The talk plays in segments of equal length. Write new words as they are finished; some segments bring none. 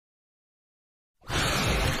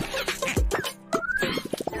to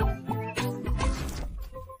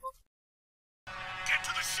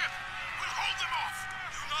the ship! We'll hold them off!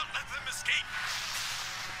 Do not let them escape!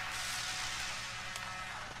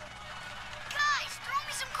 Guys, throw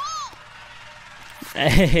me some coal!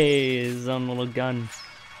 Hey, his own little gun.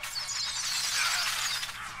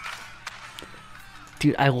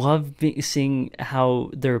 Dude, I love seeing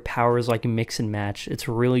how their powers like mix and match. It's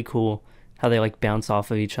really cool how they like bounce off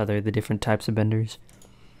of each other, the different types of benders.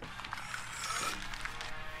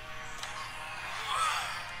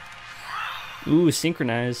 Ooh,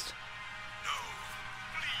 synchronized. No,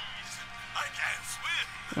 please. I can't swim.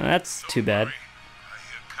 Well, that's too bad. I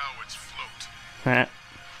hear cowards float. Huh.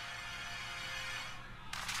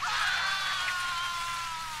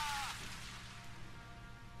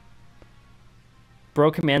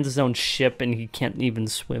 Bro commands his own ship and he can't even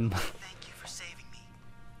swim. Thank you for saving me.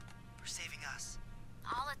 For saving us.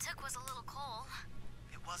 All it took was a little coal.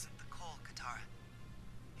 It wasn't the coal, Katara.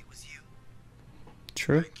 It was you.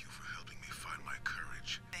 True. Thank you for helping me find my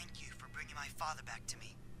courage. Thank you for bringing my father back to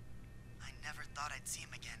me. I never thought I'd see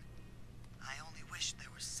him again. I only wish there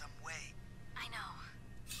was some way. I know.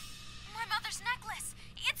 My mother's necklace!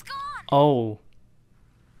 It's gone! Oh.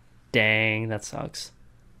 Dang, that sucks.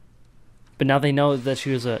 But now they know that she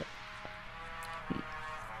was a...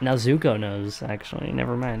 Now Zuko knows, actually.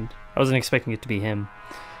 Never mind. I wasn't expecting it to be him.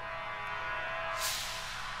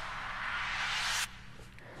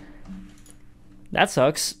 That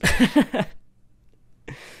sucks.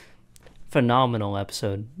 Phenomenal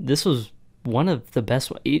episode. This was one of the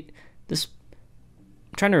best... I'm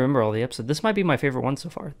trying to remember all the episodes. This might be my favorite one so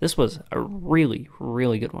far. This was a really,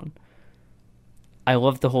 really good one. I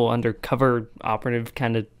love the whole undercover operative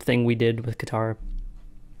kind of thing we did with Katara.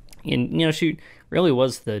 And, you know, she really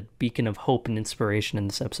was the beacon of hope and inspiration in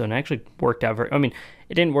this episode. And it actually worked out I mean,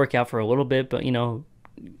 it didn't work out for a little bit, but, you know,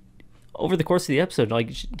 over the course of the episode,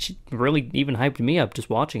 like, she really even hyped me up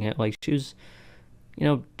just watching it. Like, she was, you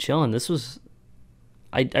know, chilling. This was...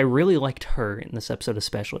 I really liked her in this episode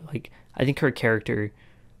especially. Like, I think her character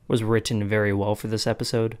was written very well for this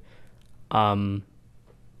episode.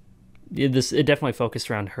 It definitely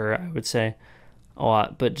focused around her, I would say, a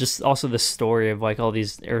lot, but just also the story of like all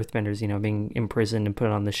these earthbenders, you know, being imprisoned and put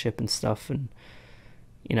on the ship and stuff, and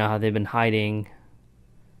you know how they've been hiding.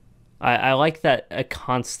 I like that a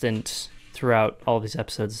constant throughout all these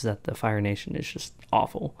episodes is that the Fire Nation is just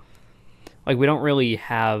awful. Like, we don't really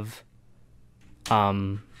have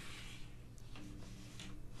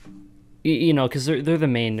you know, because they're the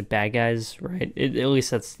main bad guys, right? At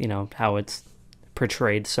least that's, you know, how it's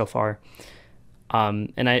portrayed so far.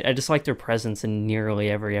 And I just like their presence in nearly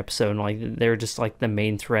every episode. Like, they're just like the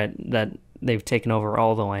main threat that they've taken over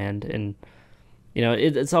all the land, and you know,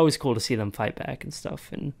 it's always cool to see them fight back and stuff.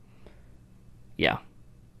 And yeah,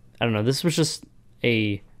 I don't know, this was just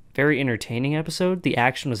a very entertaining episode. The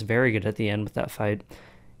action was very good at the end with that fight,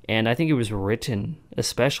 and I think it was written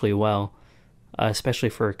especially well, especially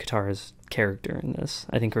for Katara's character in this.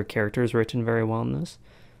 I think her character is written very well in this.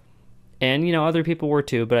 And, you know, other people were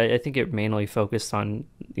too, but I think it mainly focused on,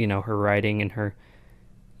 you know, her writing and her,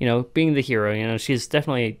 you know, being the hero. You know, she's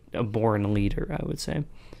definitely a born leader, I would say.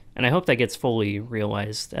 And I hope that gets fully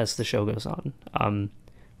realized as the show goes on.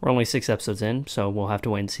 We're only 6 episodes in, so we'll have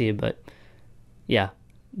to wait and see. But, yeah,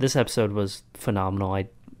 this episode was phenomenal. I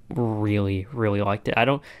really, really liked it. I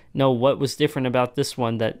don't know what was different about this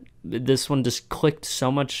one, that this one just clicked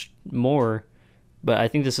so much more. But I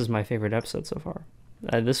think this is my favorite episode so far.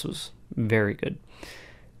 This was very good.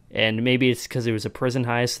 And maybe it's because it was a prison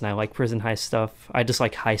heist and I like prison heist stuff. I just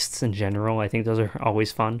like heists in general. I think those are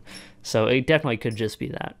always fun. So it definitely could just be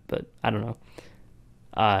that, but I don't know.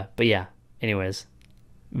 But yeah, anyways,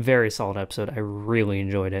 very solid episode. I really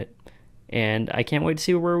enjoyed it. And I can't wait to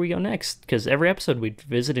see where we go next, because every episode we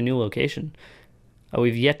visit a new location.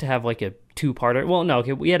 We've yet to have like a 2-parter. Well, no,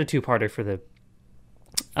 okay, we had a 2-parter for the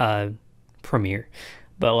premiere.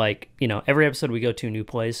 But, like, you know, every episode we go to a new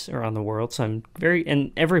place around the world. So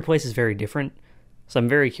and every place is very different. So I'm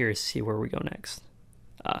very curious to see where we go next.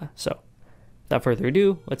 So, without further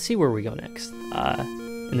ado, let's see where we go next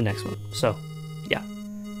in the next one. So, yeah.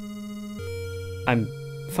 I'm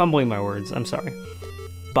fumbling my words. I'm sorry.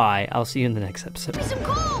 Bye. I'll see you in the next episode.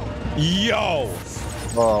 Yo!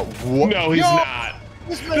 What? No, he's not.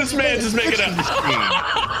 This man's just making a...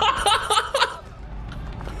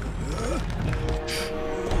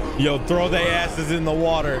 Yo, throw their asses in the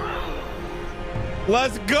water.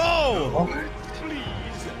 Let's go! Please,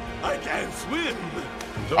 I can't swim.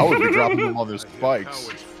 I would be dropping them on their spikes.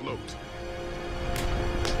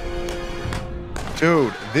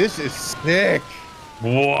 Dude, this is sick.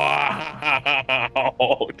 Wow,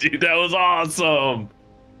 dude, that was awesome.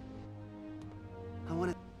 I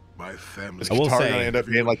want to. My family. Is I will Katara say- gonna end up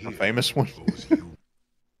being like the famous one?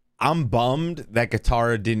 I'm bummed that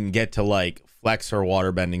Katara didn't get to like flex her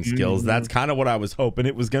waterbending skills. That's kind of what I was hoping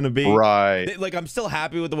it was going to be. Right. Like, I'm still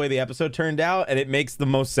happy with the way the episode turned out, and it makes the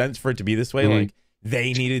most sense for it to be this way. Like,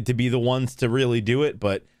 they needed to be the ones to really do it,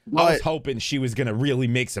 but I was hoping she was going to really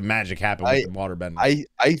make some magic happen with the waterbending.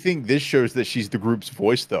 I think this shows that she's the group's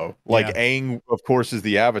voice, though. Like, Aang, of course, is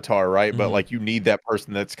the avatar, right? But like, you need that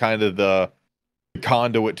person that's kind of the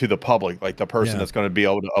conduit to the public, like the person that's going to be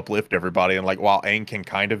able to uplift everybody. And like, while Aang can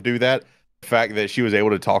kind of do that, the fact that she was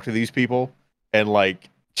able to talk to these people and like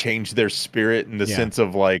change their spirit in the sense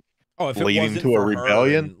of like leading to a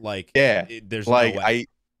rebellion, there's like no way.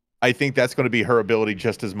 I think that's going to be her ability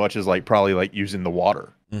just as much as like probably like using the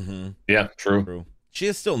water. Yeah, true. She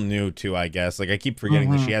is still new too, I guess. Like, I keep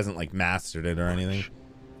forgetting that she hasn't like mastered it or anything.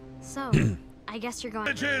 So, I guess you're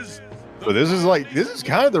going. So this is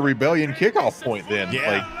kind of the rebellion kickoff point then.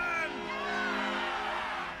 Like,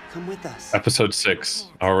 Come with us. Episode 6,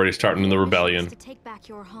 already starting in the rebellion. To take back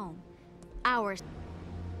your home. Ours.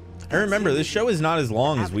 I remember this show is not as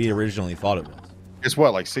long as we originally thought it was. it's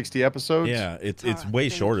what, like 60 episodes? Yeah, it's way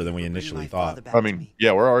shorter than we initially thought. I mean,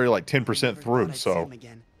 yeah, we're already like 10% through, so.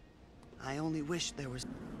 I only wish there was.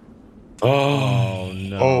 Oh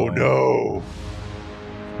no. Oh no.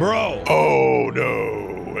 Bro. Oh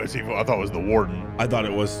no. That's evil. I thought it was the warden. I thought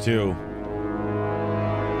it was too.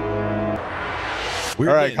 All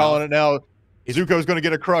right, calling it now. Zuko's going to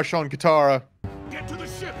get a crush on Katara. Get to the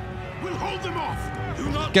ship. We'll hold them off. Do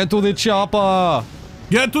not. Get to the chopper.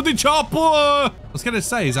 Get to the chopper. I was going to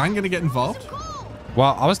say, is Aang going to get involved?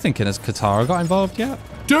 Well, I was thinking, has Katara got involved yet?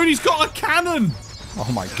 Dude, he's got a cannon. Oh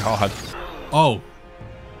my god. Oh.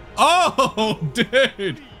 Oh,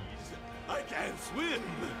 dude. I can't swim.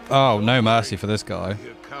 Oh, no mercy for this guy.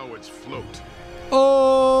 Here cowards float.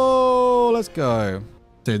 Oh, let's go.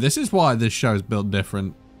 Dude, this is why this show's built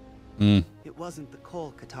different. It wasn't the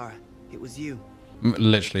coal, Katara. It was you.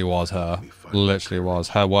 Literally was her. Literally was.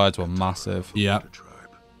 Her words were massive. Yeah.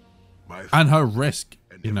 And her risk,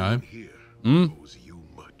 you know. Owes you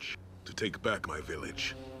much. To take back my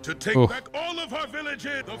village. To take back all of our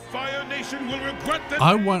villages. The Fire Nation will regret that.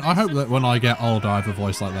 I hope that when I get older, I have a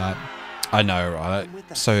voice like that. I know, right?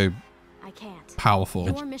 So I can't. Powerful.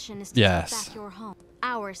 Your mission is to take back your home.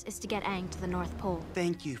 Ours is to get Aang to the North Pole.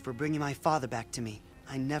 Thank you for bringing my father back to me.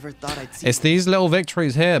 I never thought I'd see. It's these little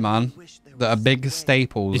victories here, man, that are big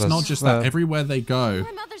staples. It's not just that. Everywhere they go,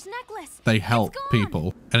 My mother's necklace. they help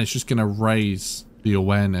people. And it's just going to raise the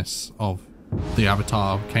awareness of the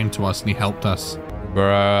Avatar came to us and he helped us.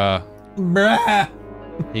 Bruh. Bruh.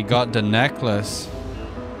 He got the necklace.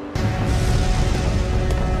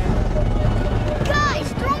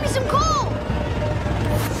 Guys, throw me some coal.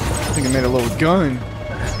 I think I made a little gun.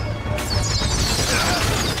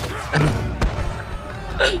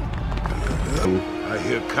 I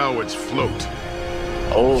hear cowards float.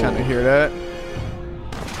 Oh. Trying to hear that.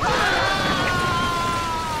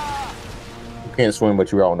 You can't swim,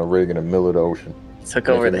 but you're out on a rig in the middle of the ocean. Took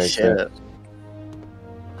over the ship.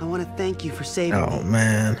 I want to thank you for saving me. Oh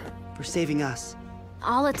man. For saving us.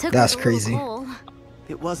 All it took That's was a little crazy. coal.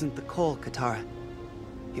 It wasn't the coal, Katara.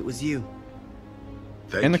 It was you.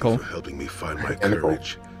 Thank you for helping me find my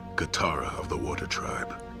courage, Katara of the Water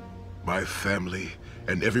Tribe. My family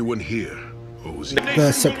and everyone here owes you.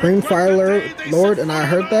 The Supreme Fire Lord, and I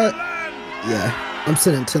heard that. Yeah, I'm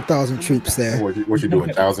sending 10,000 troops there. What you doing?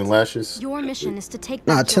 1,000 lashes? Your mission is to take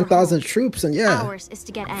back Nah, your 10,000 troops, and yeah. Ours is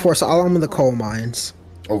to get Aang. Force all them in the coal mines.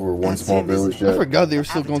 Over one small village. I forgot they were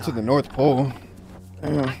still going to the North Pole.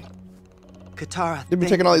 Katara, They've been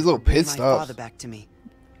taking all these little pit my stops. father back to me.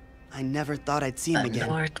 I never thought I'd see him again.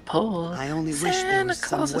 North Pole. I only wish there was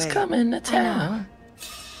some Claus is way. coming to town.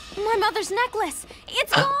 My mother's necklace.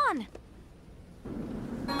 It's gone.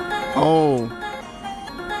 Oh.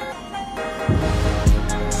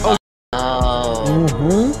 Oh.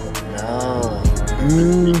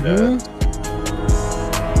 No.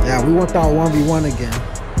 Yeah, we want that 1v1 again.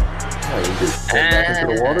 Back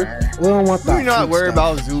into the water? We don't want that. We're not worried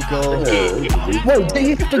about Zuko. Wait, did he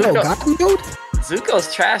have to go God mode?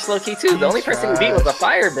 Zuko's trash low-key too. The only person he beat was a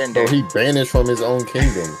firebender. Bro, he banished from his own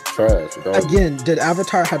kingdom. Trash. Dog. Again, did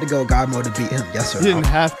Avatar have to go God mode to beat him? Yes or no? He didn't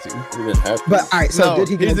have to. He didn't have to. But alright, so did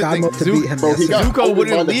he go God mode to beat him? Bro, Yes or no? Zuko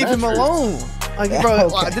wouldn't leave him alone. Like, bro,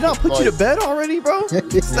 did I put you to bed already, bro?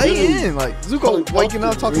 Stay in. Like, Zuko waking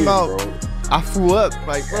up talking about, I threw up.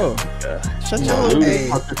 Like, bro, shut your little Hey,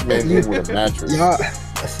 y'all,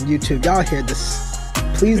 listen, YouTube, y'all hear this.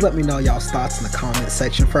 please let me know y'all's thoughts in the comment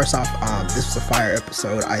section. First off, this was a fire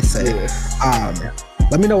episode, I say.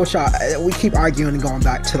 Let me know what y'all. We keep arguing and going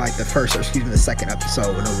back to like the first, or excuse me, the second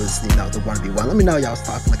episode when it was, you know, the 1v1. Let me know y'all's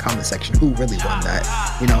thoughts in the comment section. Who really won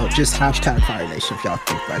that? You know, just hashtag Fire Nation if y'all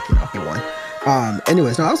think like, you know, he won.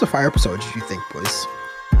 Anyways, no, that was a fire episode. What did you think, boys?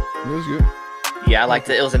 It was good. Yeah, I liked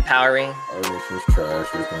it. It was empowering. I wish it was trash.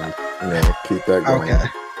 We're gonna, you know, keep that going. Okay.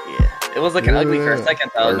 Yeah, it was looking ugly for a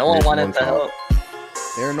second though. No one wanted to help.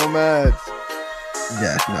 There are nomads.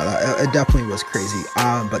 Yeah, no, it definitely was crazy.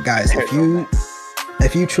 But guys,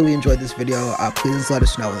 if you truly enjoyed this video, please let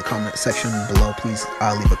us know in the comment section below. Please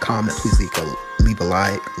leave a comment. Please leave a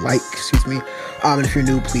like, excuse me. And if you're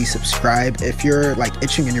new, please subscribe. If you're like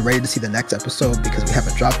itching and you're ready to see the next episode because we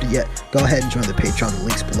haven't dropped it yet, go ahead and join the Patreon. The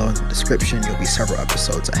link's below in the description. You'll be several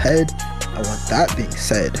episodes ahead. And with that being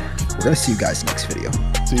said, we're gonna see you guys next video.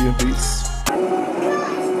 See you in peace.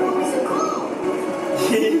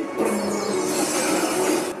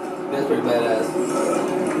 That's pretty badass.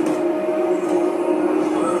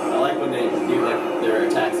 I like when they do like their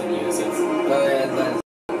attacks in unison. Oh yeah, that's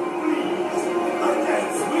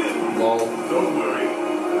lol. Don't worry,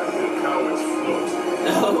 the cowards float.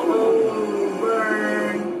 Oh,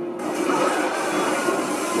 burn.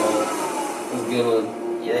 Lol. That's a good one.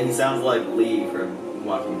 Yeah, he sounds like Lee from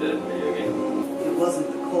Walking Dead video game. It wasn't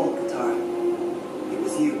the cold, Katara. It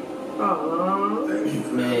was you. Thank you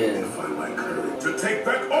for Man. helping me find my courage. To take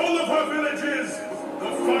back all of our villages! The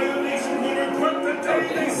Fire Nation will regret the day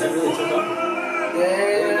they set really foot took on our land!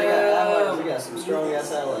 Damn! We got some strong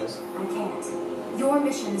ass allies. I can't. Your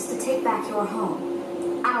mission is to take back your home.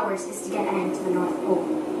 Ours is to get Aang to the North Pole.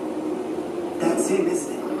 That's him,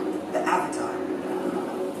 isn't it? The Avatar.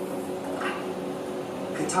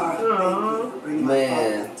 Katara, thank you for bringing my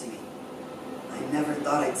father back to me. I never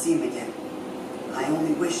thought I'd see him again. I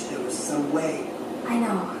only wish there was some way. I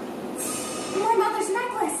know. My mother's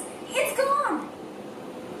necklace! It's gone!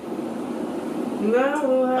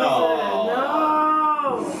 No, no!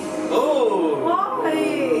 Oh! Why?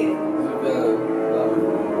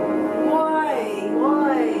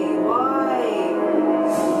 Why?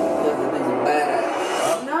 That thing's a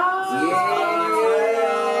badass. No!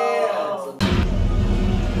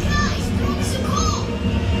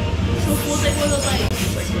 So cool, like one of those like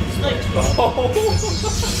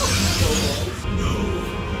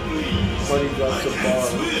Buddy drops a bar.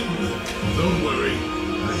 Don't worry, I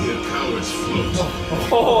hear cowards float.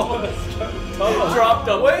 Oh, dropped a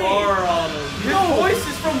bar on him. Your voice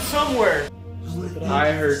is from somewhere.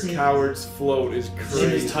 I heard cowards float is crazy.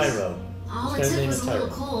 Name is Tyro. all it took was a little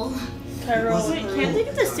coal. Tyro. Wait, can't they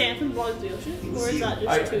get the sand from Blood of the Ocean? Or is that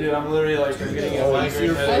just Dude, I'm literally like, I'm getting a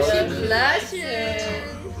migraine headache.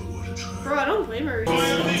 Bro, I don't blame her.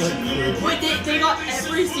 Wait, they got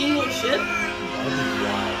every single ship?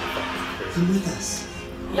 Come with us.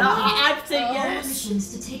 Yeah, I'd say Our yes. mission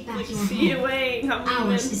is to take back your See you home. away.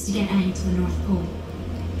 Ours is to get Aang to the North Pole.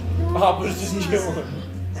 Papa's just chilling.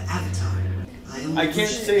 The Avatar. I can't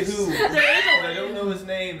say who. There is a way. I don't know his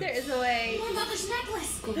name. There is a way. My mother's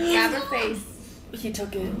necklace. Grab her face. He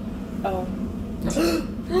took it. Oh.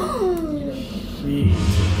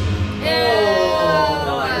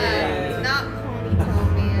 Not ponytail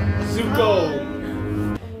man.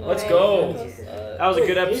 Zuko. Let's go. That was a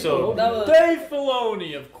good episode. Dave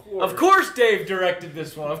Filoni, of course. Of course Dave directed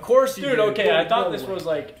this one. Of course he did. Dude, okay, I thought this was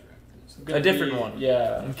like a different one.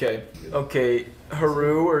 Yeah. Okay. Okay.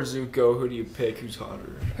 Haru or Zuko, who do you pick? Who's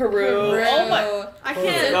hotter? Haru. Oh my. I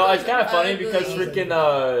can't. No, it's kind of funny because freaking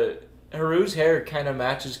Haru's hair kind of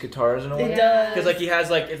matches Katara's in a way. It does. Because like he has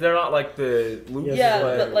like they're not like the loops. Yeah,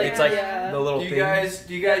 but like it's like yeah. the little Do thing.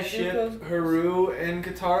 you guys ship Haru and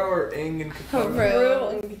Katara or Aang and Katara? Haru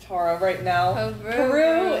and Katara right now.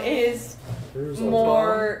 Haru is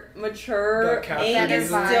more mature. Aang is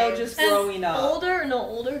still just growing up.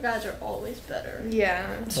 Older guys are always better.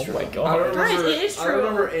 Yeah. Oh my god. Guys, it is I true.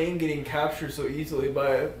 remember Aang getting captured so easily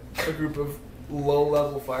by a group of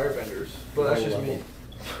low-level firebenders, but that's just me.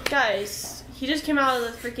 Guys, he just came out of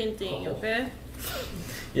the freaking thing, okay?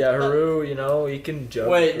 Yeah, Haru, you know, he can jump.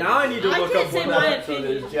 Wait, now I need to I look can't up say what my that episode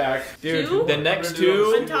opinion. is, Jack. Dude, Two? the next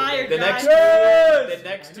two, I'm tired, the guys.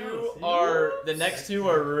 next two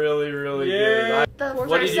are really good. The What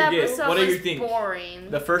did first you get? episode What do you was think? boring.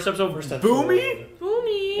 The first episode was Boomy?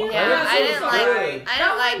 Boomy. Yeah, I didn't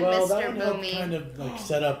like Well, Mr. that one helped Boomy. kind of like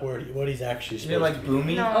set up what he's actually You supposed didn't like to be.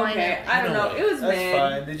 Boomy? No, Okay, I don't know. It was That's mid.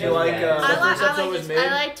 fine. Did you like the first episode was mid? I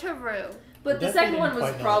liked Haru. But the Definitely second one didn't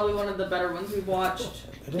was quite probably one of the better ones we've watched.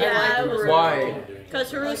 Yeah, Why? because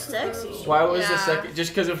Haru's sexy. Why was the Yeah. second? Just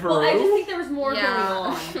because of Haru? Well, I just think there was more Yeah.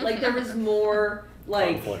 going on. Like there was more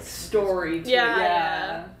like story to it.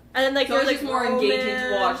 Yeah. And then like so there's it's more engaging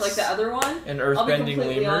to watch. Like the other one. An I'll be earthbending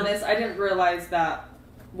completely lemur. honest. I didn't realize that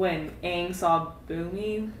when Aang saw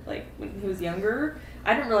Boomy, like when he was younger.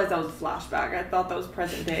 I didn't realize that was a flashback. I thought that was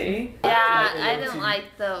present day. Yeah, I didn't like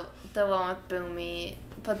the one with Boomy,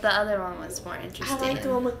 but the other one was more interesting. I like the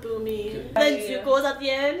one with Boomy. And then Zuko was at the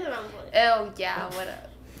end, and I'm like, oh yeah, what up?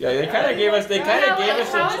 Yeah, they kind of gave us. They kind of gave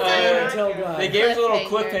us a. They gave us a little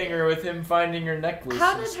cliffhanger with him finding her necklace.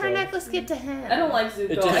 How did her necklace get to him? I don't like Zuko.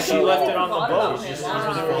 It just, she left it on the boat.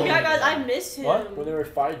 yeah, guys, I miss him. What? When they were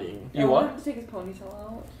fighting. You what? I wanted to take his ponytail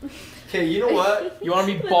out. Okay, you know what? You want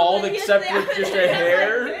to be bald except with just your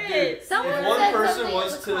hair? If one person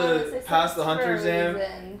was to pass the hunter exam,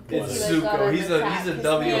 it's Zuko. He's a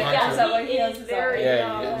W hunter. Yeah, so like he has very.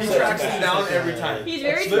 He tracks him down every time. He's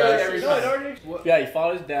very every time. Yeah, he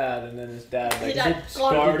followed his dad, and then his dad He like scarred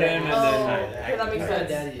scarred him, and then Okay, that makes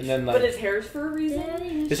sense. and then But like his hair's for a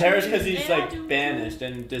reason. his hair is because he's like banished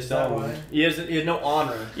and disowned. He has no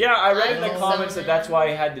honor. Yeah, I read in the comments that that's why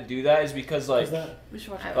he had to do that is because like,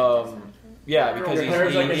 yeah, because hair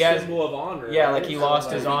is like he a has symbol of honor. Yeah, like he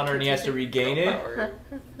lost his honor and he has to regain it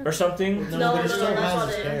or something. No, that's not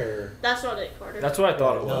it. That's not it, Carter. That's what I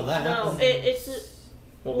thought it was. No, it's.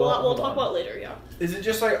 We'll talk about it later, yeah. Is it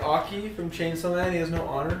just like Aki from Chainsaw Man? He has no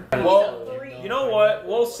honor? Well, you know what?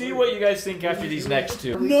 We'll see what you guys think after these next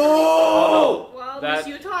two. No! Well, That-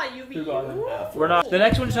 Miss Utah, We're not. The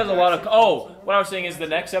next one just has a lot of. Oh, what I was saying is the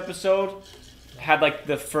next episode had like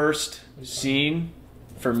the first scene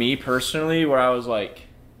for me personally where I was like,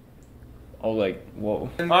 oh, like,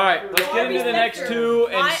 whoa. All right, let's get into the next two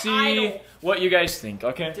and see what you guys think.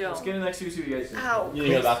 Okay, let's get into the next two. See what you guys think. Ow. You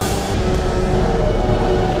hear that?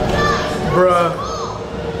 Bruh.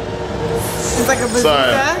 It's like a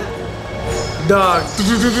bazooka. Dog.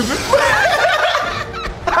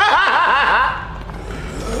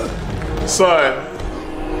 Son.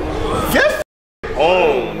 Get.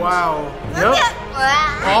 Oh. Wow. Yep.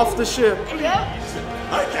 Off the ship.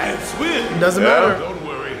 I can't swim. Doesn't matter. Don't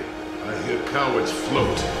worry. I hear cowards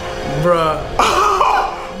float. Bruh.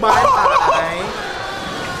 Bye-bye.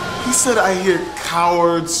 He said I hear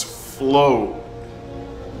cowards float.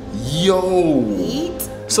 Yo.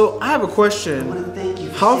 So I have a question.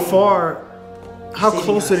 How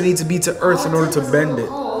close do they need to be to Earth in order to bend it?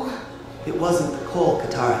 It wasn't the coal,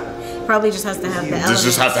 Katara. Probably just has to have the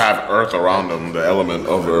Just have to have Earth around them, the element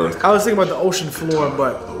of Earth. I was thinking about the ocean floor,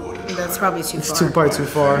 but that's probably too it's far. probably too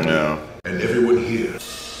far. Yeah. And everyone here.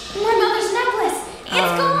 My mother's necklace! It's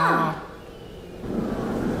gone!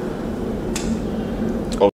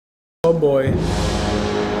 Oh boy.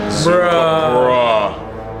 Bruh.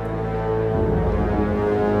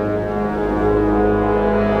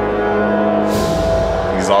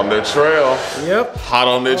 He's on their trail. Yep. Hot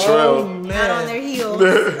on their trail. Oh, man. Out on their heels.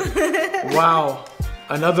 Wow.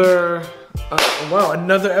 Another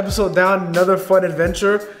episode down, another fun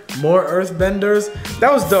adventure, more earthbenders.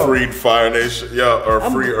 That was dope. Freed Fire Nation, free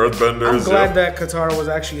earthbenders. I'm glad that Katara was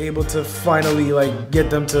actually able to finally like get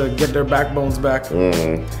them to get their backbones back.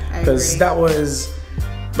 Because that was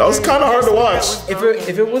kind of hard to watch.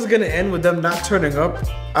 If it was gonna end with them not turning up,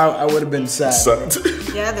 I would have been sad.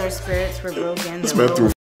 Yeah, their spirits were broken. This man threw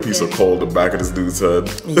a piece of coal in the back of this dude's head.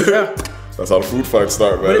 Yeah. That's how the food fights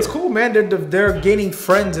start, man. But it's cool, man. They're gaining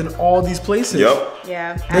friends in all these places. Yep.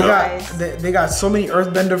 Yeah. They got so many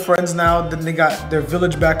earthbender friends now. Then they got their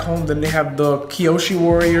village back home. Then they have the Kyoshi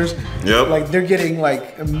warriors. Yep. Like they're getting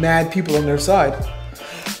like mad people on their side.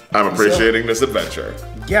 I'm appreciating this adventure.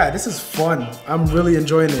 Yeah, this is fun. I'm really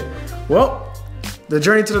enjoying it. Well, the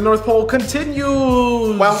journey to the North Pole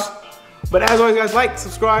continues. Well, but as always, guys, like,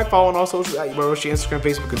 subscribe, follow on all socials at YaBoyRoshi, Instagram,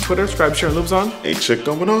 Facebook, and Twitter. Subscribe, share, and loops on. Ain't shit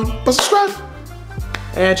going on, but subscribe.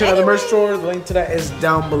 And check out the merch store. The link to that is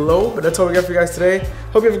down below. But that's all we got for you guys today.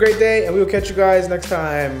 Hope you have a great day, and we will catch you guys next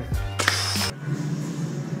time.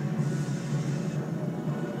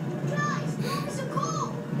 Guys, so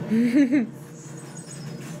cool!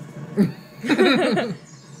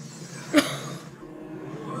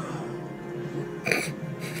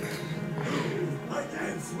 I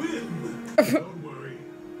can't swim. Don't worry.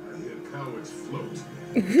 I hear cowards float.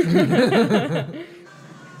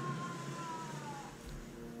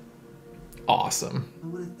 Awesome. I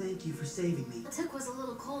want to thank you for saving me. The tick was a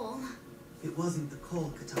little cold. It wasn't the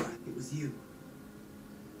coal, Katara. It was you.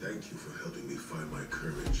 Thank you for helping me find my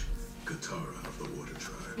courage, Katara of the Water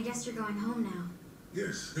Tribe. I guess you're going home now.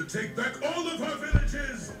 Yes, to take back all of our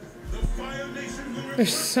villages. The Fire Nation will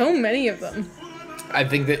There's so many of them. I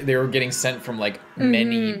think that they were getting sent from like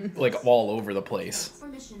many, like all over the place. Our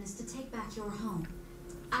mission is to take back your home.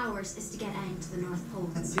 Ours is to get Aang to the North Pole.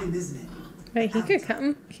 That's him, isn't it? Wait, he could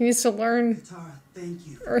come. He needs to learn Katara, thank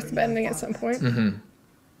you. earthbending at some point. Mm-hmm.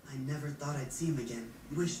 I never thought I'd see him again.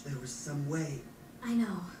 Wish there was some way. I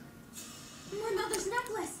know. My mother's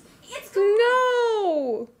necklace. It's gone.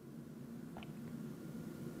 No.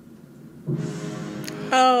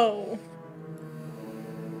 Oh.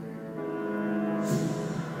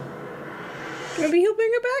 Maybe he'll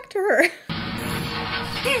bring it back to her.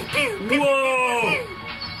 Whoa!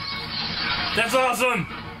 That's awesome!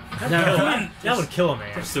 That would kill a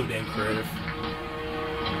man. They're so damn creative.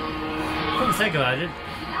 Come to think about it,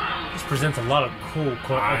 this presents a lot of cool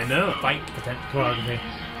I know. Fight choreography.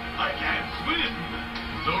 I can't swim.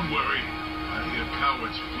 Don't worry. I hear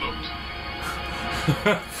cowards float.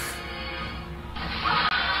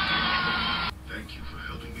 Thank you for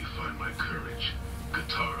helping me find my courage,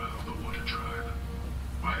 Katara of the Water Tribe.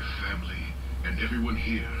 My family and everyone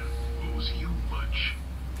here owes you much.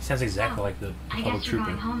 He sounds exactly like the public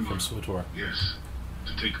trooper from SWTOR. Yes,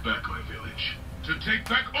 to take back my village. To take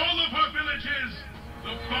back all of our villages!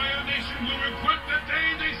 The Fire Nation will regret the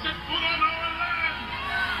day they set foot on our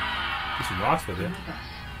land! Get some rocks with you.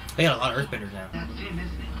 They got a lot of earthbenders now. That's him,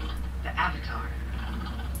 isn't it? The Avatar.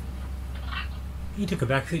 He took a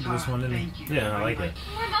backseat to this one, didn't he? Yeah, I like it.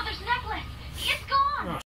 My mother's necklace. It's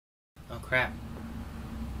gone. Oh crap.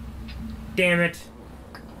 Damn it.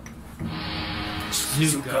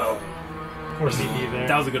 Zuko. Poor CP there.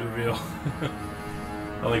 That was a good reveal.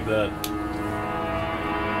 I like that.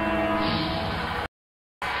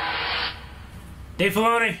 Dave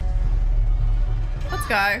Filoni. Let's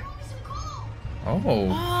go. Oh.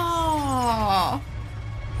 Oh.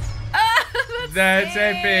 That's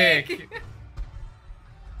epic.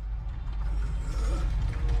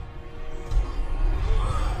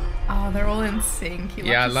 Oh, they're all in sync. You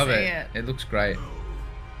Yeah, I to love see it. It looks great.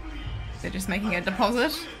 They're just making a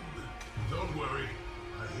deposit. Don't worry.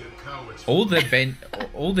 I hear cowards. All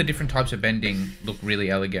the different types of bending look really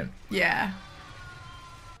elegant. Yeah.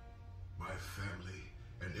 My family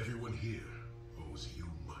and everyone here owes you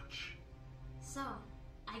much. So,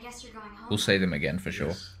 I guess you're going home. We'll see them again for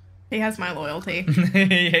sure. He has my loyalty.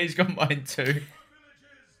 Yeah, he's got mine too.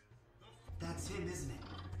 That's him, isn't it?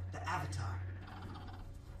 The Avatar.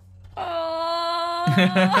 Oh. For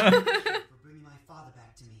bringing my father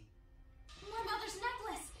back to me. My mother's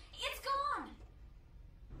necklace. It's gone.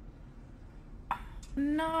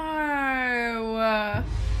 No.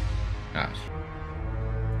 Gosh.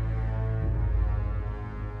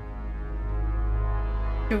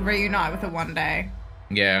 He'll reunite with her one day.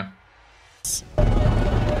 Yeah.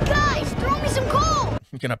 Guys, throw me some coal.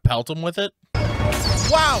 You gonna pelt him with it?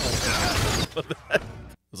 Wow! That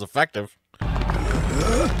was effective.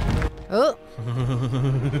 Oh.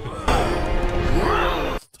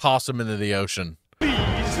 Toss him into the ocean. Please,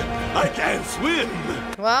 I can't swim.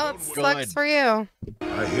 Well, it sucks for you.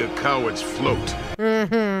 I hear cowards float.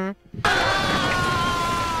 Mm-hmm.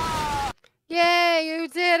 Yay, you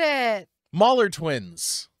did it. Mauler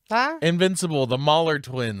twins. Huh? Invincible, the Mauler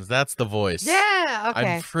twins. That's the voice. Yeah,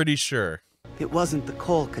 okay. I'm pretty sure. It wasn't the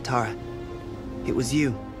coal, Katara. It was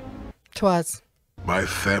you. 'Twas. My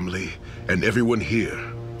family and everyone here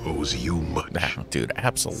owes you much. Dude,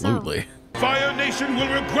 absolutely. Fire Nation will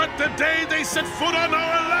regret the day they set foot on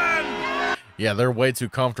our land! Yeah, they're way too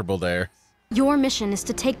comfortable there. Your mission is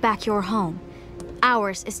to take back your home.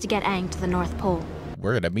 Ours is to get Aang to the North Pole.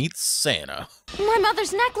 We're gonna meet Santa. My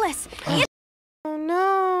mother's necklace! Oh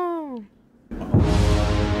no!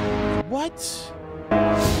 What?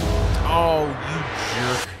 Oh, you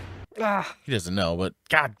jerk. Ah. He doesn't know, but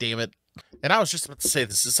god damn it. And I was just about to say,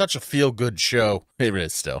 this is such a feel-good show. It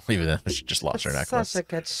is still, even though she just lost her necklace. Such a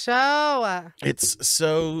good show. It's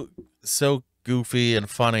so goofy and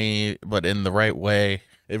funny, but in the right way.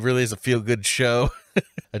 It really is a feel-good show.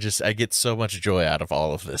 I get so much joy out of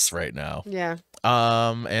all of this right now. Yeah.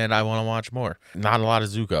 And I want to watch more. Not a lot of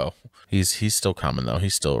Zuko. He's still coming though.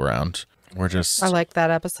 He's still around. We're just. I like that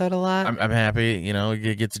episode a lot. I'm happy, you know,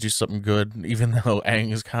 you get to do something good, even though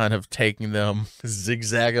Aang is kind of taking them,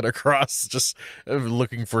 zigzagging across, just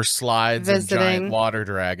looking for slides and giant water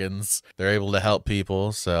dragons. They're able to help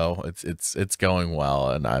people, so it's going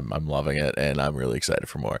well, and I'm loving it, and I'm really excited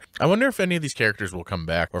for more. I wonder if any of these characters will come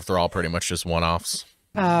back, or if they're all pretty much just one-offs.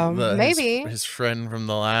 Maybe his friend from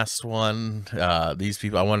the last one. These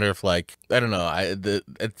people. I wonder if, like, I don't know.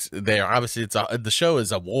 The show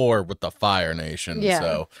is a war with the Fire Nation. Yeah.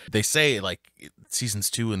 So they say like seasons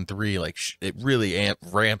 2 and 3, like it really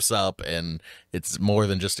ramps up, and it's more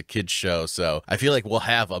than just a kids show. So I feel like we'll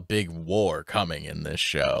have a big war coming in this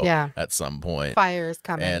show. Yeah. At some point, fire is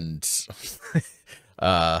coming, and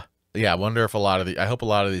yeah. I wonder if I hope a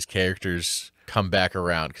lot of these characters come back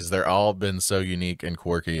around because they're all been so unique and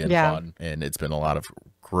quirky and fun, and it's been a lot of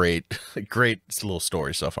great little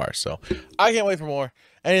stories so far. So I can't wait for more.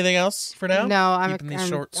 Anything else for now? No, I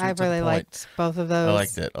really liked both of those. I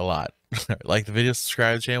liked it a lot. Like the video,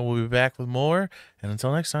 subscribe to the channel. We'll be back with more, and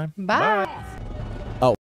until next time, bye.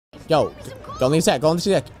 Oh, yo, go on the attack. Go on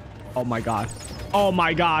the attack. Oh my god. Oh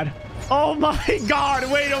my god. Oh my god.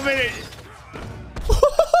 Wait a minute.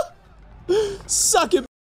 Suck it.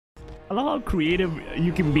 I love how creative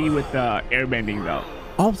you can be with airbending, though.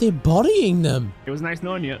 Oh, they're bodying them. It was nice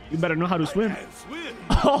knowing you. You better know how to swim.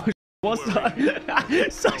 Oh, what's up?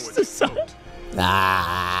 Sucks to suck.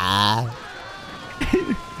 Ah.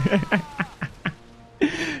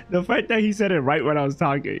 The fact that he said it right when I was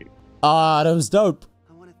talking. Ah, that was dope.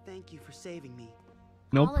 I want to thank you for saving me.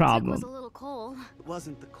 No problem. It was a little coal. It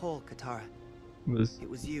wasn't the coal, Katara. It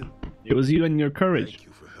was you. It was you and your courage. Thank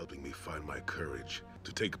you for helping me find my courage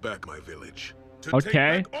to take back my village.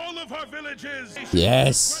 Okay. All of our villages.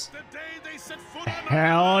 Yes.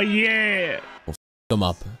 Hell yeah. We'll f them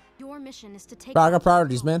up. Your mission is to take. Bro, I got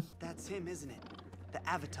priorities, man. That's him, isn't it? The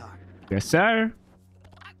Avatar. Yes, sir.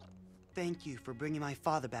 Thank you for bringing my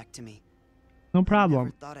father back to me. No problem. I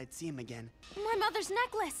never thought I'd see him again. My mother's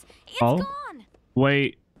necklace. It's Oh. gone.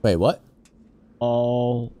 Wait. Wait, what?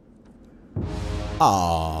 Oh.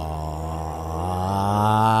 Ah.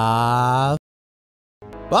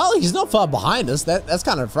 Well, he's not far behind us. That's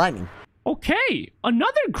kind of frightening. Okay,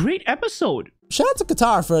 another great episode. Shout out to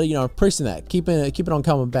Katara for, you know, preaching that, keeping it on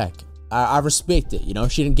coming back. I respect it. You know,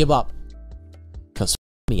 she didn't give up. Cause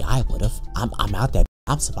me, I would have. I'm out there.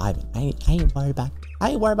 I'm surviving. I ain't worried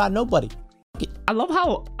about nobody. I love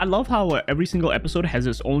how every single episode has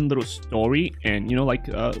its own little story, and you know, like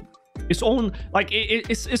its own, like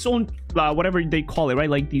it's its own whatever they call it, right?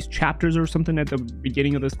 Like these chapters or something at the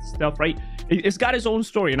beginning of this stuff, right? It's got its own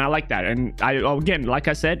story, and I like that. And again, like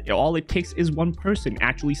I said, all it takes is one person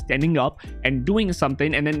actually standing up and doing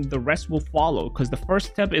something, and then the rest will follow, because the first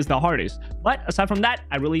step is the hardest. But aside from that,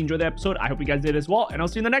 I really enjoyed the episode. I hope you guys did as well, and I'll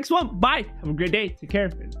see you in the next one. Bye. Have a great day. Take care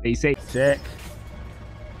and stay safe. Sick.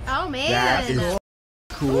 Oh man. That is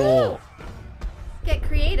cool. Get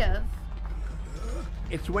creative.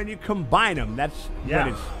 It's when you combine them. That's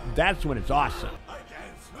when it's awesome.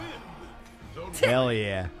 Hell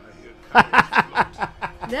yeah.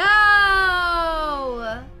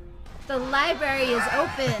 No! The library is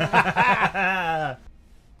open. I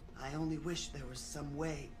only wish there was some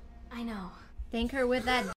way. I know. Thank her with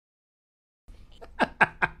that.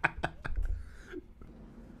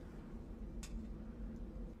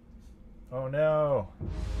 Oh no.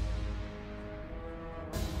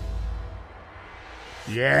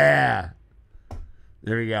 Yeah.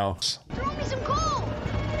 There we go. Throw me some coal.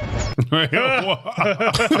 They're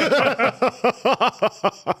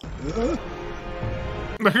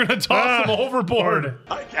gonna toss them overboard.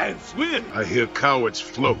 I can't swim. I hear cowards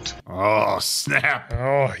float. Oh, snap.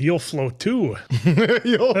 Oh, you'll float too.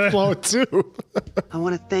 You'll float too. I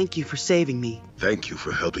want to thank you for saving me. Thank you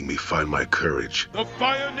for helping me find my courage. The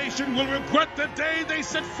Fire Nation will regret the day they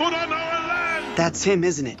set foot on our land. That's him,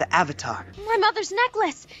 isn't it? The Avatar. My mother's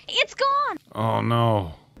necklace. It's gone. Oh,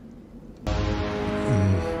 no.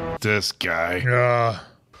 This guy.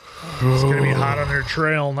 It's gonna be hot on their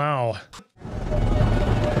trail now.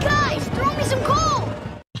 Guys, throw me some coal.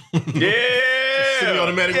 Yeah.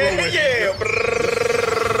 Semi-automatic rolling. Yeah.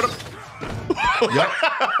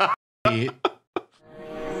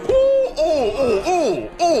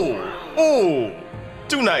 Oh.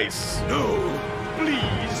 Too nice. No,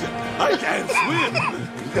 please. I can't swim.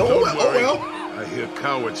 Oh well. I hear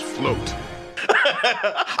cowards float.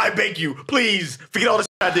 I beg you, please, forget all the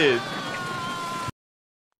I did.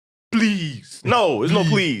 Please. No, there's no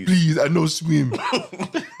please. Please, I know swim.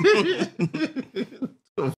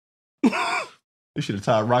 You should have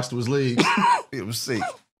tied rocks to his legs. It was safe.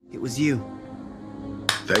 It was you.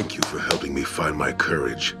 Thank you for helping me find my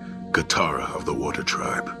courage, Katara of the Water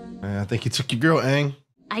Tribe. I think you took your girl, Aang.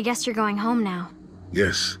 I guess you're going home now.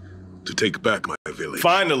 Yes, to take back my village.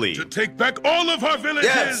 Finally. To take back all of our villages.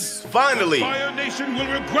 Yes, finally. The Fire Nation will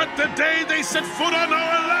regret the day they set foot on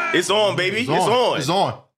our land. It's on, baby. It's on. It's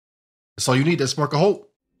on. That's all you need, that spark of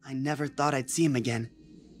hope. I never thought I'd see him again.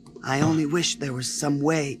 I only wish there was some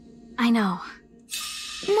way. I know.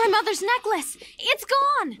 My mother's necklace. It's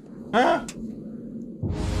gone. Huh?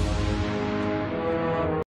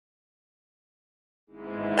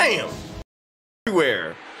 Damn.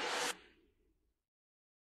 Everywhere.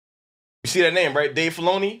 You see that name, right? Dave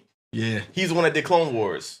Filoni? Yeah. He's the one that did Clone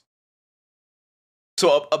Wars.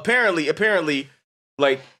 So apparently,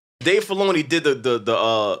 like Dave Filoni did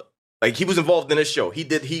the Like he was involved in this show. He's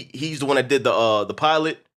the one that did the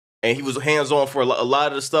pilot, and he was hands on for a lot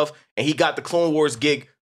of the stuff. And he got the Clone Wars gig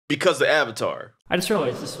because of Avatar. I just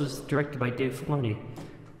realized this was directed by Dave Filoni.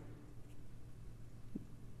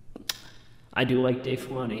 I do like Dave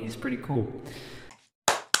Filoni. He's pretty cool.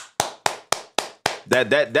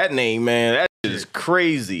 That name, man, that is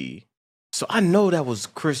crazy. So I know that was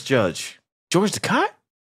Chris Judge. George Takei?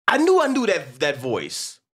 I knew that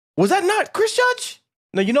voice. Was that not Chris Judge?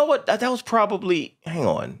 No, you know what? That was probably. Hang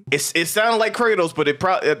on. It sounded like Kratos, but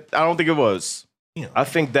I don't think it was. Yeah. I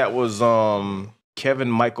think that was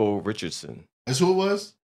Kevin Michael Richardson. That's who it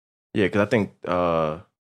was. Yeah, because I think that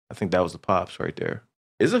was the Pops right there.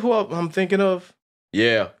 Is it who I'm thinking of?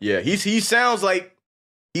 Yeah. He sounds like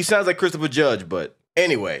Christopher Judge, but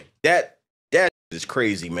anyway, that is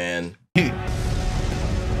crazy, man.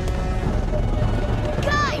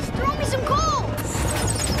 Guys, throw me some coal!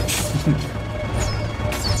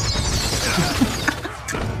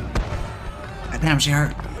 Damn, she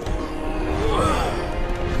hurt.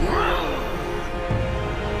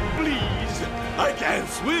 Please, I can't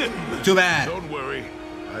swim. Too bad. Don't worry,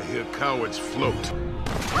 I hear cowards float.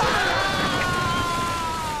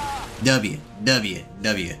 W.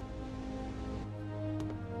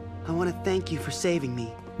 I want to thank you for saving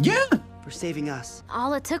me. Yeah. For saving us.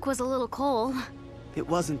 All it took was a little coal. It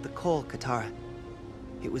wasn't the coal, Katara.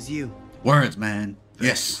 It was you. Words, man.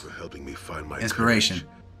 Yes. Thank you for helping me find my inspiration. Courage.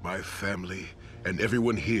 My family and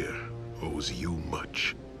everyone here owes you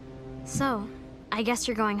much. So, I guess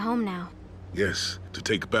you're going home now. Yes, to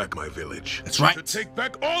take back my village. That's right. To take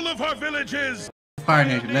back all of our villages. Fire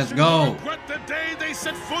Nation, let's go. Regret the day they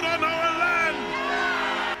set foot on our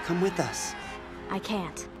land. Come with us. I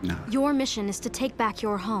can't. No. Your mission is to take back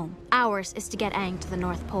your home. Ours is to get Aang to the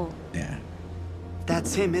North Pole. Yeah.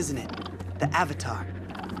 That's him, isn't it? The Avatar.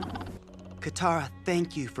 Katara,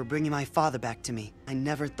 thank you for bringing my father back to me. I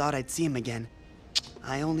never thought I'd see him again.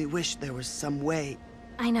 I only wish there was some way.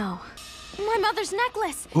 I know. My mother's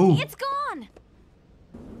necklace! Ooh. It's gone!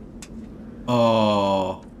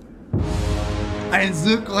 Oh. And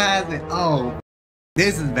Zuko has it. Oh.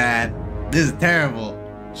 This is bad. This is terrible.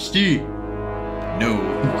 Shit. No.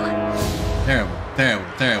 Terrible.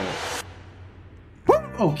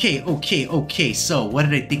 Okay. So, what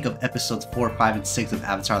did I think of episodes 4, 5, and 6 of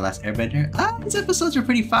Avatar: Last Airbender? These episodes are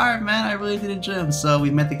pretty fire, man. I really did enjoy them. So,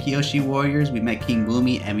 we met the Kyoshi warriors, we met King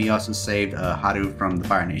Boomy, and we also saved Haru from the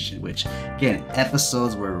Fire Nation, which, again,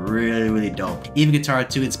 episodes were really dope. Even Katara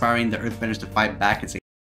 2 inspiring the Earthbenders to fight back and say,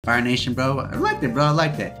 Fire Nation, bro. I liked it, bro. I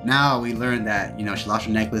liked it. Now we learned that, you know, she lost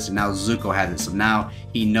her necklace and now Zuko has it. So now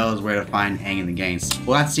he knows where to find Aang in the games.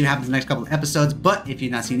 We'll have to see what happens in the next couple of episodes. But if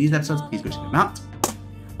you've not seen these episodes, please go check them out.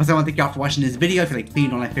 Also, I want to thank y'all for watching this video. If you like, please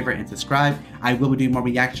don't like, favorite, and subscribe. I will be doing more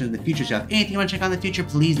reactions in the future. So if anything you want to check out in the future,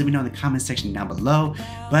 please let me know in the comment section down below.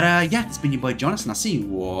 But yeah, it's been your boy Jonas, and I'll see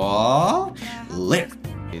you all later.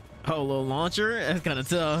 Oh, little launcher? That's kind of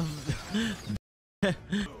tough.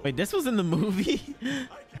 Wait, this was in the movie?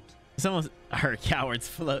 Someone, her cowards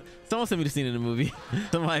float. Someone sent me the scene in the movie.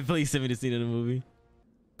 Somebody please send me the scene in the movie.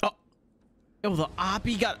 Oh, it was an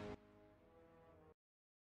Oppie got.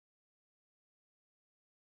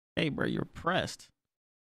 Hey, bro, you're pressed.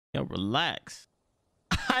 Yo, relax.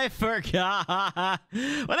 I forgot. My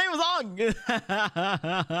name was Ong.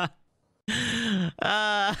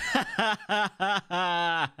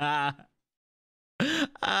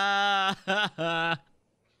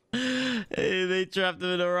 Hey, they trapped him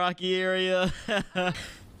in a rocky area. I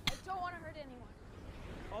don't want to hurt anyone.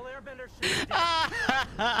 All airbenders shoot.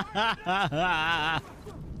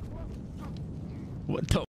 What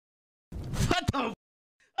the?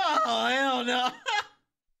 Oh, hell no.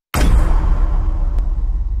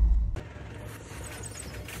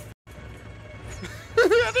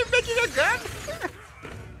 Are they making a gun?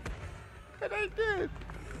 And I did.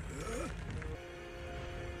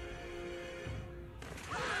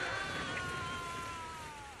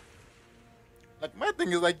 Like, my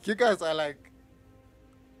thing is, like, you guys are like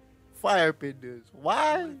firebenders.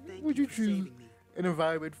 Why would you choose an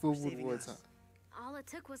environment filled with water? All it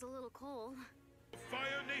took was a little coal.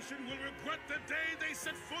 Fire Nation will regret the day they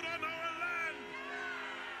set foot on our land.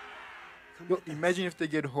 Yo, imagine if they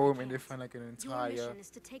get home and they find like an Your entire mission is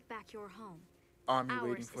to take back your home. army Ours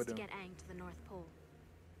waiting is for to them. get Aang to the North Pole.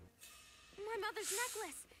 My mother's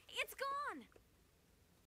necklace! It's gone!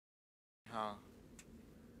 Huh.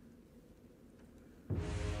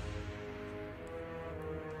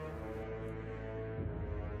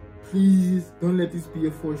 Please don't let this be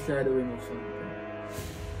a foreshadowing of something.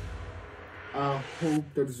 I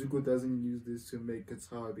hope that Zuko doesn't use this to make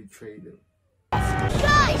Katara betray them.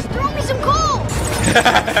 Guys, throw me some coal!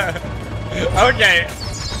 Okay.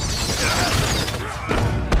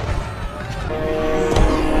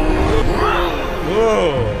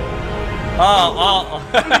 Whoa. Oh.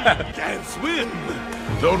 Can't swim.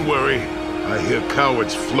 Don't worry. I hear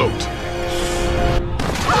cowards float.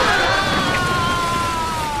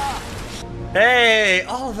 Hey,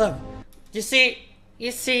 all of them. You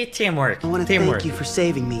see, teamwork. I want to thank you for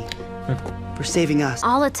saving me. For saving us.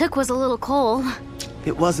 All it took was a little coal.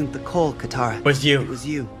 It wasn't the coal, Katara. It was you. It was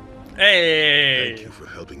you. Hey. Thank you for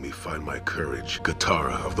helping me find my courage,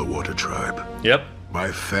 Katara of the Water Tribe. Yep.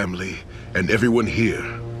 My family and everyone here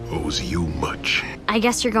owes you much. I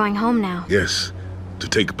guess you're going home now. Yes, to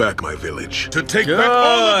take back my village. To take back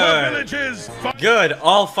all of our villages. Good.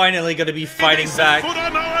 All finally gonna be fighting back. Foot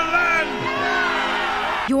on our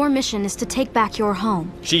land. Your mission is to take back your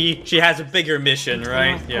home. She has a bigger mission,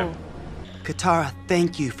 right? Yeah. Katara,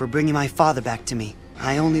 thank you for bringing my father back to me.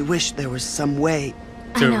 I only wish there was some way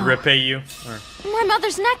To repay you. Or... My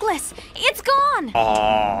mother's necklace. It's gone.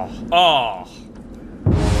 Oh.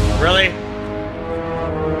 Really?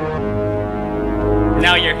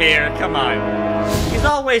 Now you're here. Come on. He's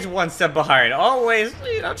always one step behind. Always,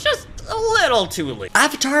 just a little too late.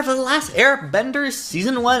 Avatar: The Last Airbender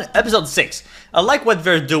Season 1, Episode 6. I like what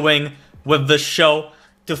they're doing with the show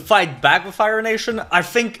to fight back with Fire Nation. I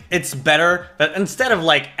think it's better that instead of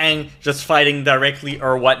like Aang just fighting directly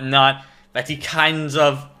or whatnot, that he kind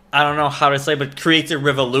of, I don't know how to say, but creates a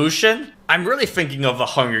revolution. I'm really thinking of the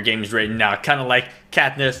Hunger Games right now, kind of like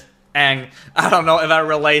Katniss, Aang. I don't know if that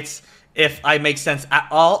relates, if I make sense at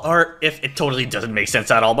all, or if it totally doesn't make sense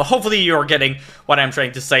at all. But hopefully you're getting what I'm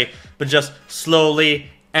trying to say. But just slowly,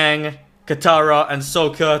 Aang, Katara, and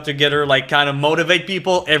Sokka together, like, kind of motivate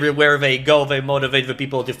people. Everywhere they go, they motivate the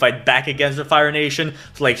people to fight back against the Fire Nation.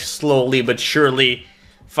 So, like, slowly but surely,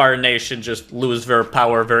 Fire Nation just lose their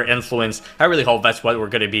power, their influence. I really hope that's what we're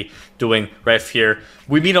going to be doing right here.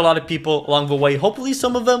 We meet a lot of people along the way. Hopefully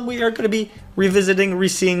some of them we are going to be revisiting,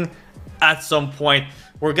 re-seeing at some point.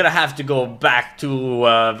 We're going to have to go back to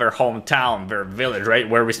their hometown, their village, right?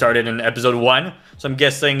 Where we started in episode 1. So I'm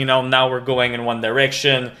guessing, you know, now we're going in one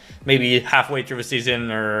direction. Maybe halfway through the season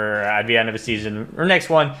or at the end of the season or next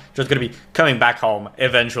one. Just going to be coming back home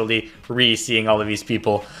eventually, re-seeing all of these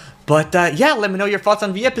people. But yeah, let me know your thoughts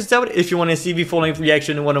on the episode. If you want to see the full-length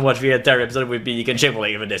reaction and want to watch the entire episode with me, you can check the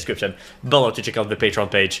link in the description below to check out the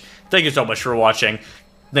Patreon page. Thank you so much for watching.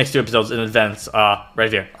 Next 2 episodes in advance, right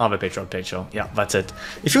here on the Patreon page. So yeah, that's it.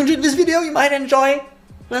 If you enjoyed this video, you might enjoy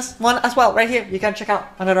this one as well, right here. You can check out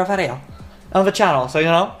another video on the channel. So, you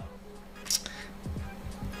know,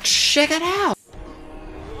 check it out.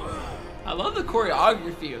 I love the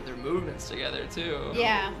choreography of their movements together too.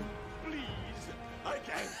 Yeah.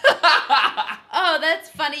 Oh, that's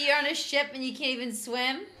funny. You're on a ship and you can't even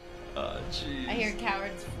swim. Oh, jeez. I hear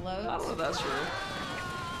cowards float. I don't know if that's true.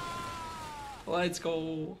 Let's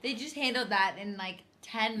go. They just handled that in like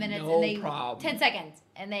 10 minutes No and they problem. 10 seconds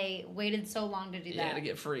and they waited so long to do Yeah, that. to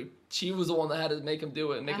get free. She was the one that had to make him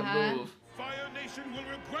do it and make him move. Fire Nation will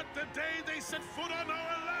regret the day they set foot on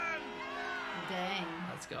our land. Dang.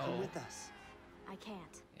 Let's go. Come with us. I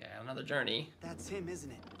can't. Yeah, another journey. That's him,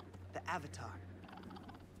 isn't it? The Avatar.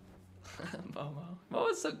 Momo.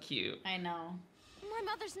 Momo's so cute. I know. My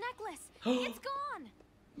mother's necklace. It's gone.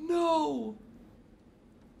 No.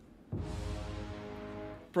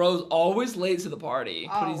 Bro's always late to the party,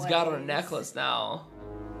 but he's got on a necklace now.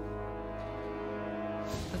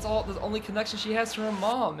 That's the only connection she has to her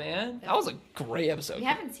mom, man. That was a great episode. We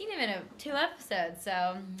haven't seen him in 2 episodes,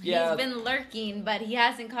 so Yeah. he's been lurking, but he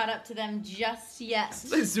hasn't caught up to them just yet.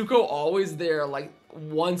 It's like Zuko always there, like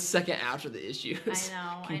 1 second after the issues I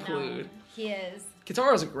know. conclude. He is.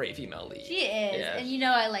 Katara's a great female lead. She is, Yeah. and you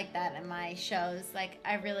know I like that in my shows. Like,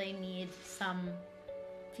 I really need some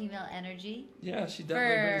female energy. Yeah, she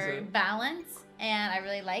definitely brings for it. balance, and I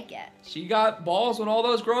really like it. She got balls when all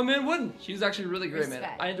those grown men wouldn't. She's actually really great, man.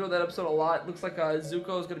 Respect. I enjoyed that episode a lot. Looks like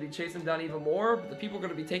Zuko is going to be chasing them down even more, but the people are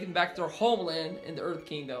going to be taken back to their homeland in the Earth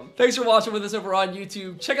Kingdom. Thanks for watching with us over on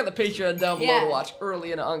YouTube. Check out the Patreon down below to watch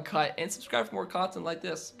early and uncut, and subscribe for more content like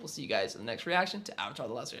this. We'll see you guys in the next reaction to Avatar: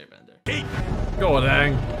 The Last Airbender. Go on,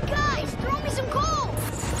 Aang. Guys, throw me some coal.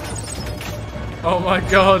 Oh my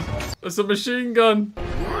god. It's a machine gun.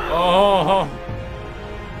 Oh.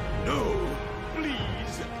 No,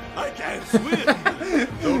 please. I can't swim.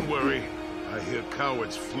 Don't worry. I hear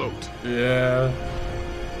cowards float. Yeah.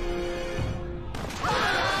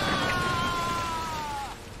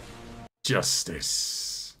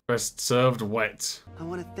 Justice. Best served wet. I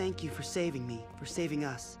want to thank you for saving me, for saving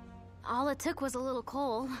us. All it took was a little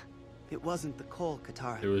coal. It wasn't the coal,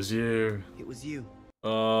 Katara. It was you. It was you.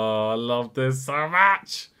 Oh, I love this so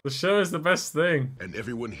much. The show is the best thing. And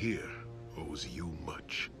everyone here owes you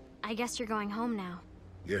much. I guess you're going home now.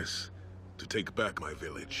 Yes, to take back my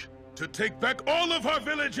village. To take back all of our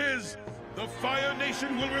villages! The Fire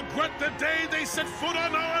Nation will regret the day they set foot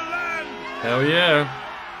on our land! Hell yeah.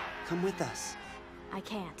 Come with us. I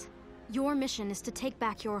can't. Your mission is to take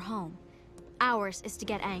back your home. Ours is to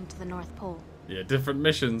get Aang to the North Pole. Yeah, different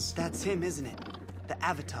missions. That's him, isn't it? The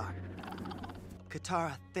Avatar.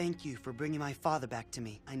 Katara, thank you for bringing my father back to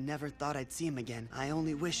me. I never thought I'd see him again. I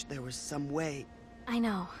only wish there was some way. I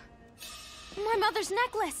know. My mother's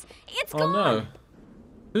necklace! It's Oh gone! no.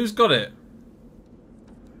 Who's got it?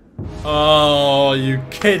 Oh, you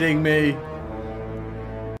kidding me?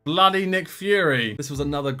 Bloody Nick Fury. This was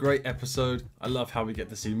another great episode. I love how we get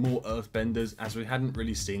to see more Earthbenders as we hadn't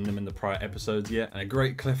really seen them in the prior episodes yet. And a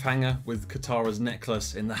great cliffhanger with Katara's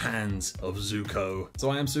necklace in the hands of Zuko. So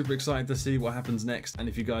I am super excited to see what happens next. And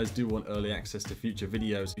if you guys do want early access to future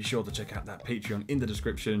videos, be sure to check out that Patreon in the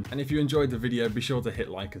description. And if you enjoyed the video, be sure to hit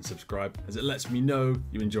like and subscribe as it lets me know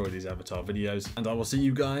you enjoy these Avatar videos. And I will see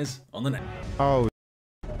you guys on the next. Oh.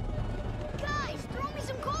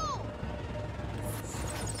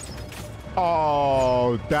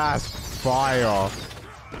 Oh, that's fire.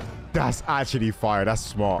 That's actually fire. That's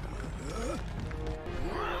smart.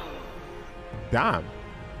 Damn.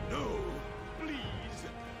 No, please.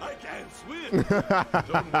 I can't swim.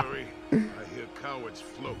 Don't worry. I hear cowards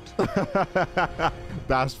float.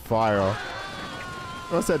 That's fire.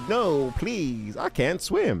 I said, no, please. I can't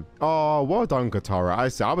swim. Oh, well done, Katara. I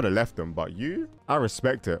said I would have left them, but you? I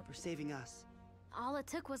respect it. For saving us. All it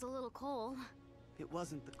took was a little coal. It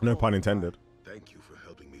wasn't the No pun intended. Thank you for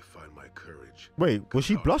helping me find my courage. Wait, was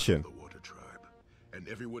she blushing? The Water Tribe, and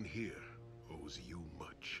everyone here owes you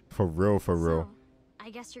much. For real, for real.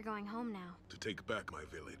 I guess you're going home now. To take back my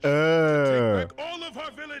village. To take back all of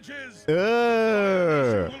our villages. Will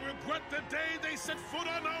regret the day they set foot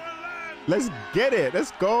on our land. Let's get it.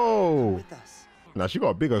 Let's go. Now she got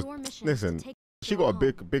a bigger. Listen, she got a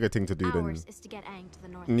bigger thing to do than. Ours is to get Aang to the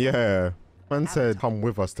North. Yeah. Man said, come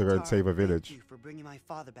with us to go and save a village. Thank you for bringing my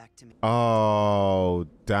father back to me. Oh,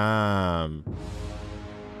 damn.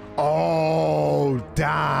 Oh,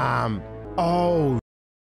 damn. Oh.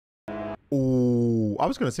 Ooh. I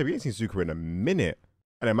was going to say, we ain't seen Zuko in a minute.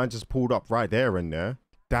 And then man just pulled up right there and there.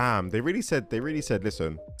 Damn, they really said,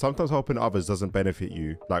 listen, sometimes helping others doesn't benefit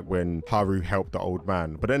you. Like when Haru helped the old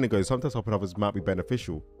man. But then it goes, sometimes helping others might be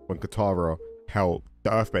beneficial. When Katara helped the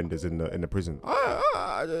Earthbenders in the prison. All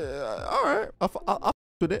right, I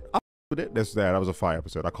with it. That was a fire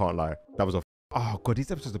episode. I can't lie. That was a. Oh god,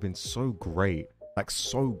 these episodes have been so great, like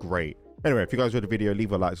so great. Anyway, if you guys enjoyed the video,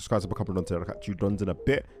 leave a like, subscribe, and comment on today. I'll catch you dons in a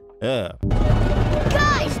bit. Yeah.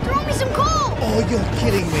 Guys, throw me some coal! Oh, you're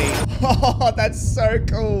kidding me. Oh, that's so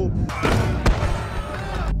cool.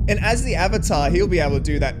 And as the Avatar, he'll be able to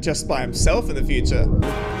do that just by himself in the future.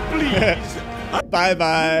 Please.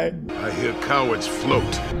 Bye-bye. I hear cowards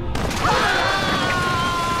float.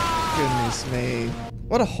 Goodness me.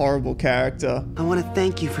 What a horrible character. I want to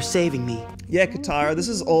thank you for saving me. Yeah, Katara, this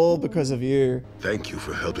is all because of you. Thank you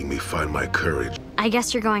for helping me find my courage. I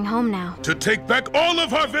guess you're going home now. To take back all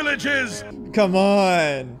of our villages! Come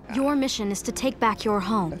on. Your mission is to take back your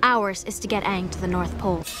home. Ours is to get Aang to the North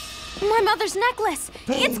Pole. My mother's necklace!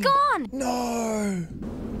 It's gone! No!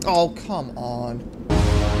 Oh, come on.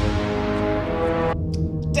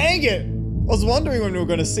 Dang it! I was wondering when we were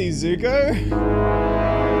going to see Zuko.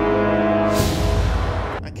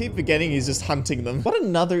 I keep forgetting he's just hunting them. What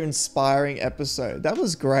another inspiring episode. That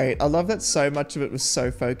was great. I love that so much of it was so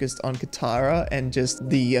focused on Katara and just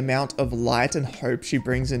the amount of light and hope she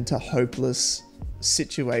brings into hopeless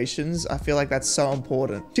situations. I feel like that's so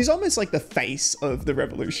important. She's almost like the face of the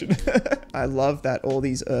revolution. I love that all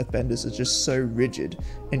these Earthbenders are just so rigid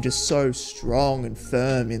and just so strong and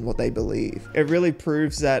firm in what they believe. It really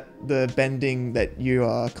proves that the bending that you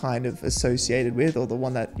are kind of associated with, or the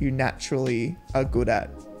one that you naturally are good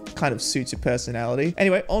at, kind of suits your personality.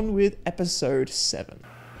 Anyway, on with episode 7.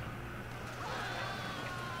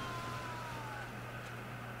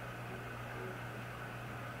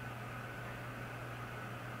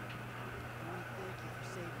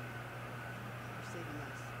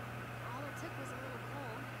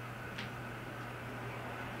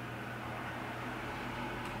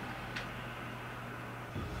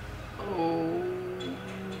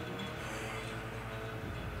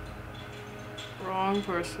 Wrong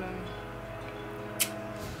person.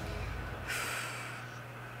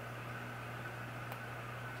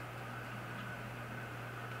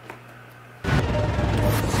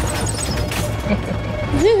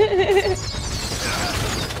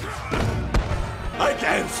 I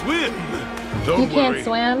can't swim. You Don't can't worry.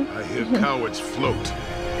 swim? I hear cowards float.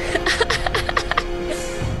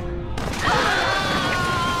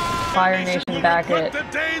 Fire Nation back it. The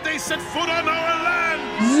day they set foot on our land.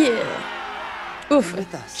 Yeah. Oof.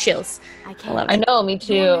 Chills. I know, me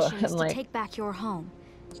too. Your mission is I'm to like, take back your home.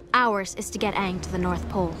 Ours is to get Aang to the North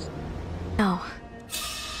Pole. No.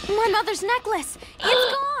 My mother's necklace!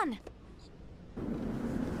 It's gone!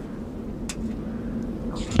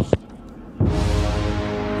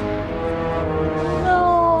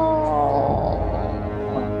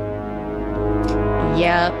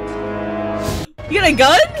 yep. You got a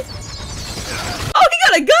gun? Oh, he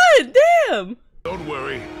got a gun! Damn! Don't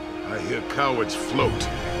worry. I hear cowards float.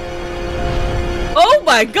 Oh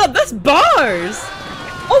my god, that's bars!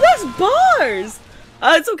 Oh, that's bars!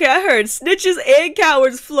 It's okay, I heard snitches and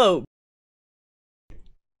cowards float.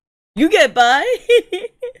 You get by.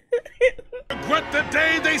 Regret the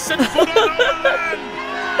day they set foot on our land!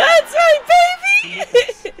 That's right,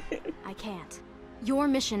 baby! I can't. Your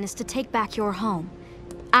mission is to take back your home.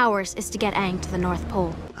 Ours is to get Aang to the North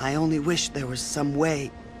Pole. I only wish there was some way.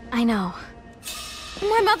 I know.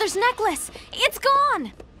 My mother's necklace! It's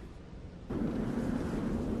gone!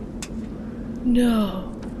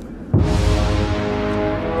 No.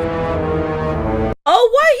 Oh,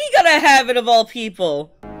 why he gotta have it of all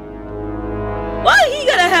people? Why he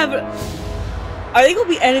gotta have it? Are they gonna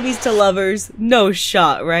be enemies to lovers? No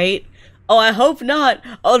shot, right? Oh, I hope not.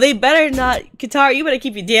 Oh, they better not. Katara, you better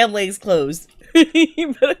keep your damn legs closed.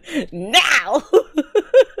 You better now.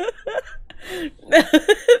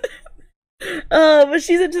 Oh, but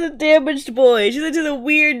she's into the damaged boys. She's into the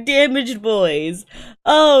weird damaged boys.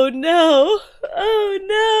 Oh no.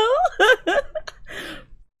 Oh no.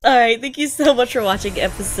 Alright, thank you so much for watching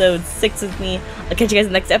episode 6 with me. I'll catch you guys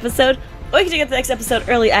in the next episode. Or you can check out the next episode,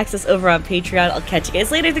 early access over on Patreon. I'll catch you guys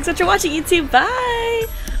later. Thanks so much for watching, YouTube. Bye.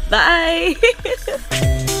 Bye.